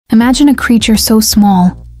Imagine a creature so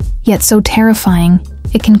small, yet so terrifying,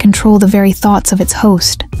 it can control the very thoughts of its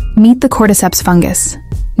host. Meet the Cordyceps fungus,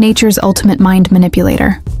 nature's ultimate mind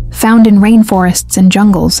manipulator. Found in rainforests and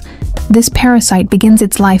jungles, this parasite begins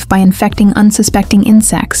its life by infecting unsuspecting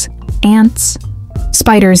insects, ants,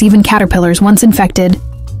 spiders, even caterpillars. Once infected,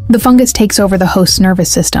 the fungus takes over the host's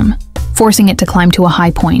nervous system, forcing it to climb to a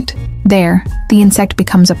high point. There, the insect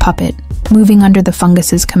becomes a puppet, moving under the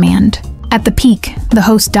fungus's command. At the peak, the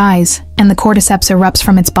host dies, and the cordyceps erupts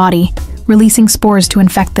from its body, releasing spores to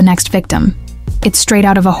infect the next victim. It's straight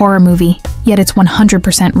out of a horror movie, yet it's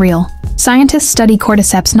 100% real. Scientists study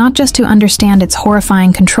cordyceps not just to understand its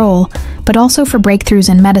horrifying control, but also for breakthroughs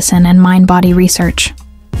in medicine and mind-body research.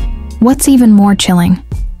 What's even more chilling?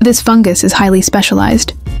 This fungus is highly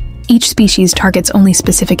specialized. Each species targets only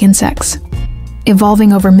specific insects,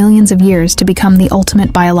 evolving over millions of years to become the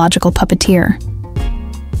ultimate biological puppeteer.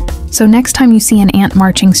 So next time you see an ant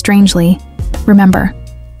marching strangely, remember,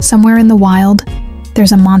 somewhere in the wild,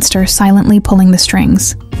 there's a monster silently pulling the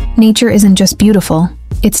strings. Nature isn't just beautiful,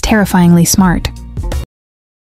 it's terrifyingly smart.